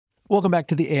Welcome back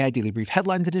to the AI Daily Brief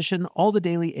Headlines Edition, all the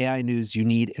daily AI news you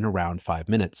need in around 5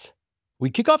 minutes. We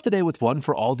kick off today with one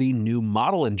for all the new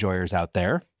model enjoyers out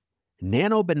there.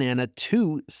 Nano Banana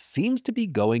 2 seems to be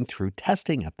going through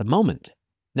testing at the moment.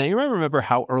 Now, you might remember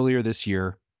how earlier this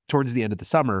year, towards the end of the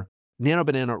summer, Nano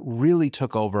Banana really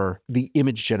took over the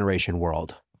image generation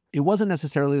world. It wasn't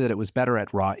necessarily that it was better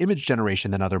at raw image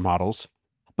generation than other models,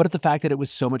 but at the fact that it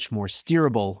was so much more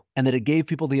steerable and that it gave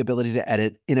people the ability to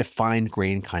edit in a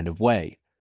fine-grained kind of way.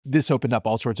 This opened up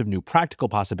all sorts of new practical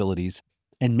possibilities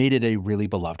and made it a really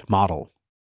beloved model.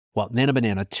 Well, Nano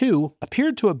Banana 2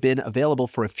 appeared to have been available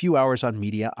for a few hours on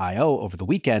Media.io over the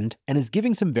weekend and is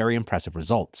giving some very impressive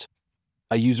results.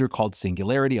 A user called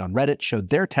Singularity on Reddit showed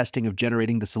their testing of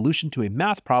generating the solution to a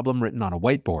math problem written on a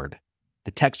whiteboard. The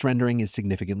text rendering is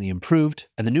significantly improved,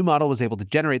 and the new model was able to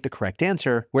generate the correct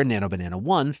answer where Nano Banana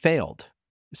 1 failed.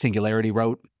 Singularity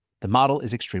wrote, "The model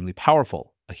is extremely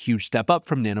powerful, a huge step up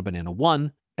from Nano Banana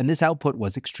 1, and this output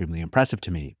was extremely impressive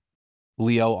to me."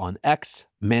 Leo on X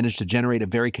managed to generate a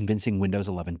very convincing Windows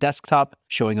 11 desktop,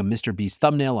 showing a Mr. Beast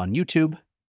thumbnail on YouTube.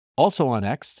 Also on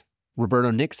X, Roberto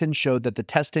Nixon showed that the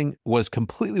testing was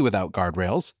completely without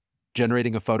guardrails,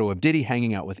 generating a photo of Diddy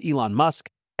hanging out with Elon Musk,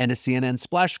 and a CNN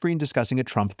splash screen discussing a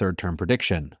Trump third-term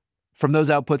prediction. From those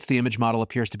outputs, the image model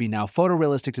appears to be now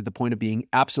photorealistic to the point of being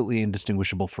absolutely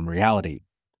indistinguishable from reality.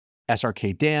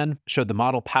 SRK Dan showed the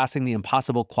model passing the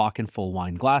impossible clock and full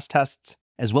wine glass tests,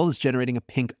 as well as generating a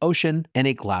pink ocean and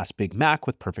a glass Big Mac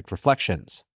with perfect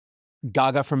reflections.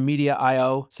 Gaga from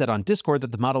Media.io said on Discord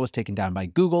that the model was taken down by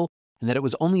Google and that it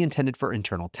was only intended for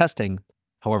internal testing.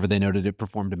 However, they noted it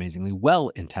performed amazingly well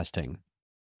in testing.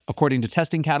 According to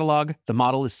Testing Catalog, the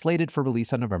model is slated for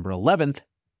release on November 11th,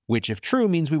 which, if true,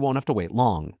 means we won't have to wait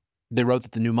long. They wrote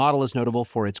that the new model is notable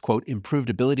for its, quote,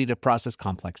 improved ability to process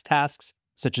complex tasks,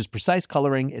 such as precise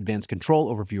coloring, advanced control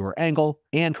over viewer angle,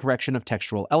 and correction of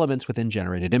textural elements within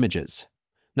generated images.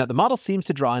 Now, the model seems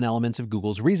to draw on elements of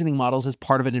Google's reasoning models as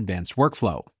part of an advanced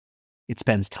workflow. It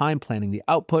spends time planning the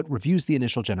output, reviews the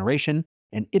initial generation,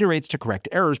 and iterates to correct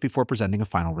errors before presenting a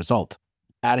final result.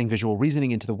 Adding visual reasoning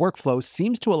into the workflow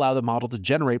seems to allow the model to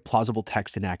generate plausible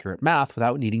text and accurate math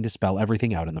without needing to spell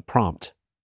everything out in the prompt.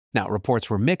 Now, reports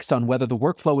were mixed on whether the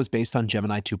workflow was based on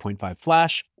Gemini 2.5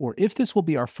 Flash, or if this will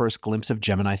be our first glimpse of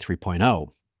Gemini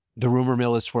 3.0. The rumor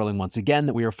mill is swirling once again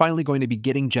that we are finally going to be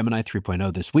getting Gemini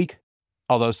 3.0 this week,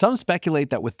 although some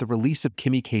speculate that with the release of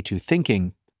Kimi K2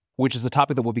 Thinking, which is a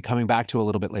topic that we'll be coming back to a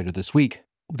little bit later this week,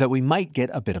 that we might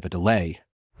get a bit of a delay.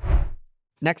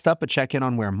 Next up, a check-in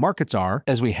on where markets are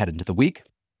as we head into the week.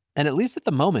 And at least at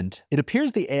the moment, it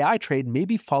appears the AI trade may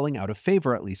be falling out of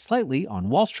favor at least slightly on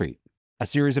Wall Street. A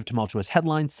series of tumultuous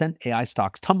headlines sent AI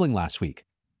stocks tumbling last week.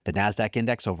 The Nasdaq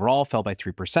index overall fell by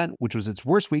 3%, which was its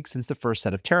worst week since the first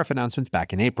set of tariff announcements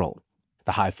back in April.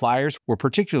 The high flyers were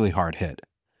particularly hard hit.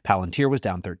 Palantir was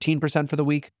down 13% for the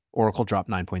week, Oracle dropped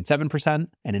 9.7%,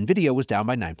 and Nvidia was down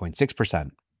by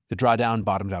 9.6%. The drawdown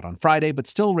bottomed out on Friday, but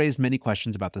still raised many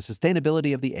questions about the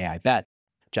sustainability of the AI bet.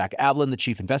 Jack Ablin, the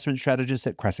chief investment strategist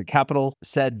at Crescent Capital,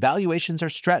 said valuations are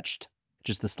stretched.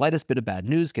 Just the slightest bit of bad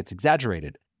news gets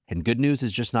exaggerated, and good news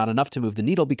is just not enough to move the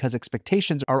needle because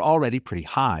expectations are already pretty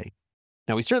high.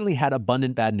 Now, we certainly had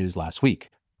abundant bad news last week.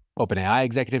 OpenAI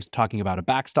executives talking about a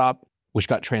backstop, which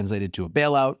got translated to a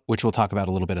bailout, which we'll talk about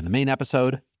a little bit in the main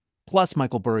episode, plus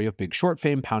Michael Burry of Big Short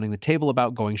fame pounding the table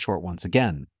about going short once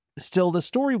again. Still, the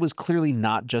story was clearly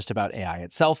not just about AI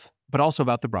itself, but also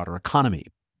about the broader economy.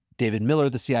 David Miller,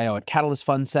 the CIO at Catalyst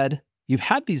Fund, said, "You've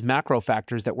had these macro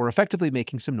factors that were effectively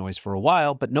making some noise for a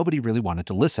while, but nobody really wanted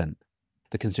to listen.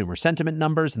 The consumer sentiment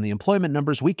numbers and the employment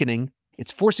numbers weakening,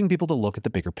 it's forcing people to look at the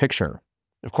bigger picture.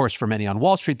 Of course, for many on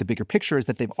Wall Street, the bigger picture is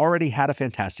that they've already had a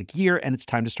fantastic year and it's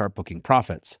time to start booking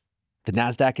profits. The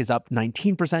Nasdaq is up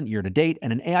 19% year to date,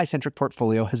 and an AI-centric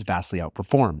portfolio has vastly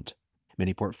outperformed.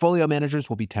 Many portfolio managers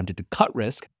will be tempted to cut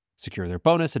risk, secure their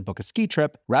bonus, and book a ski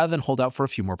trip, rather than hold out for a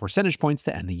few more percentage points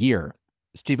to end the year."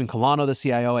 Stephen Colano, the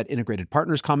CIO at Integrated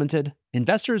Partners, commented,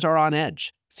 "Investors are on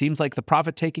edge. Seems like the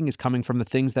profit-taking is coming from the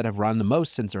things that have run the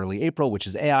most since early April, which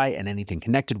is AI and anything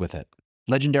connected with it."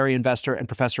 Legendary investor and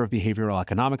professor of behavioral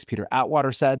economics Peter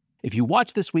Atwater said, "If you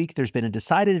watch this week, there's been a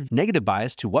decided negative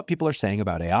bias to what people are saying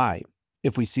about AI.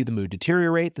 If we see the mood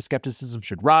deteriorate, the skepticism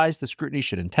should rise, the scrutiny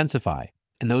should intensify.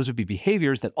 And those would be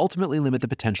behaviors that ultimately limit the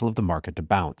potential of the market to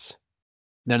bounce."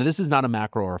 Now, this is not a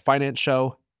macro or a finance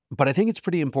show, but I think it's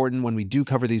pretty important when we do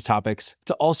cover these topics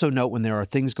to also note when there are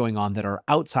things going on that are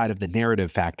outside of the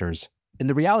narrative factors. And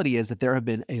the reality is that there have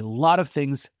been a lot of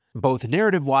things, both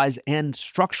narrative-wise and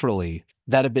structurally,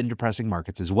 that have been depressing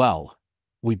markets as well.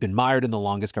 We've been mired in the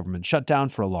longest government shutdown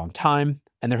for a long time,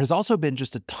 and there has also been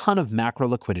just a ton of macro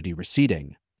liquidity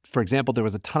receding. For example, there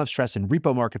was a ton of stress in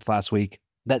repo markets last week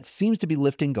that seems to be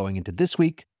lifting going into this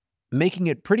week, making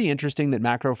it pretty interesting that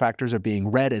macro factors are being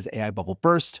read as AI bubble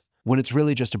burst when it's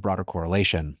really just a broader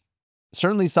correlation.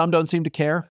 Certainly some don't seem to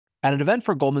care. At an event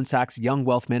for Goldman Sachs' young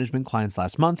wealth management clients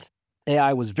last month,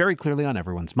 AI was very clearly on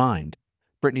everyone's mind.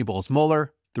 Brittany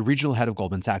Bowles-Moeller, the regional head of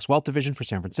Goldman Sachs' wealth division for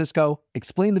San Francisco,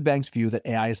 explained the bank's view that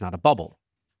AI is not a bubble.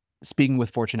 Speaking with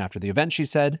Fortune after the event, she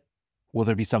said, "Will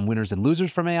there be some winners and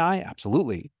losers from AI?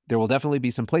 Absolutely. There will definitely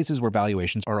be some places where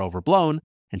valuations are overblown,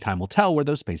 and time will tell where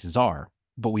those spaces are.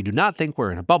 But we do not think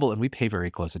we're in a bubble, and we pay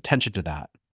very close attention to that."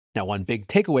 Now, one big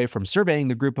takeaway from surveying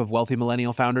the group of wealthy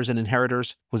millennial founders and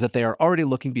inheritors was that they are already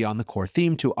looking beyond the core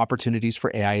theme to opportunities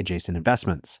for AI-adjacent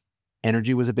investments.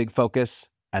 Energy was a big focus,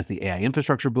 as the AI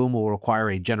infrastructure boom will require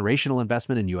a generational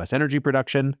investment in U.S. energy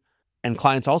production, and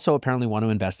clients also apparently want to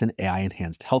invest in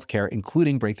AI-enhanced healthcare,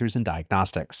 including breakthroughs in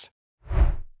diagnostics.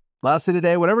 Lastly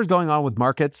today, whatever's going on with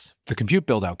markets, the compute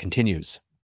build-out continues.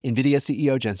 Nvidia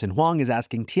CEO Jensen Huang is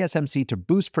asking TSMC to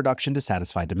boost production to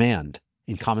satisfy demand.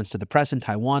 In comments to the press in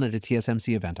Taiwan at a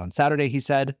TSMC event on Saturday, he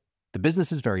said, "The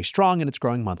business is very strong and it's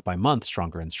growing month by month,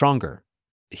 stronger and stronger."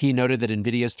 He noted that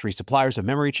Nvidia's 3 suppliers of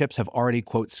memory chips have already,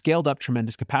 quote, scaled up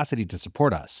tremendous capacity to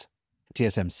support us.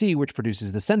 TSMC, which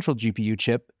produces the central GPU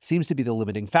chip, seems to be the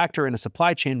limiting factor in a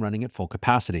supply chain running at full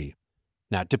capacity.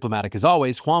 Now, diplomatic as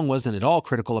always, Huang wasn't at all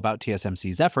critical about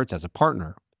TSMC's efforts as a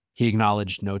partner. He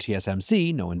acknowledged no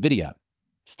TSMC, no Nvidia.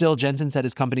 Still, Jensen said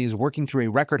his company is working through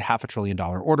a record $500 billion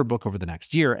order book over the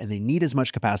next year, and they need as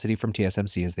much capacity from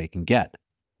TSMC as they can get.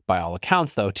 By all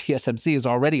accounts, though, TSMC is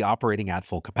already operating at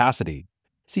full capacity.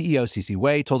 CEO C.C.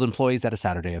 Wei told employees at a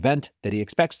Saturday event that he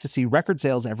expects to see record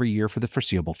sales every year for the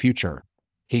foreseeable future.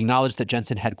 He acknowledged that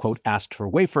Jensen had, quote, asked for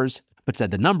wafers, but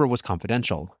said the number was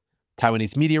confidential.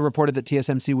 Taiwanese media reported that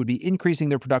TSMC would be increasing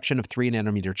their production of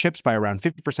 3nm chips by around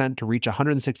 50% to reach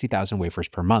 160,000 wafers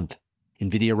per month.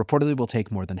 Nvidia reportedly will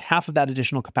take more than half of that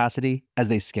additional capacity as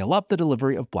they scale up the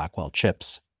delivery of Blackwell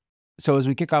chips. So as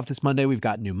we kick off this Monday, we've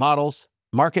got new models,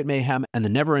 market mayhem, and the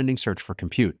never-ending search for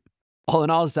compute. All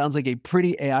in all, it sounds like a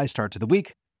pretty AI start to the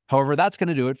week. However, that's going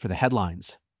to do it for the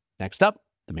headlines. Next up,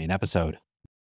 the main episode.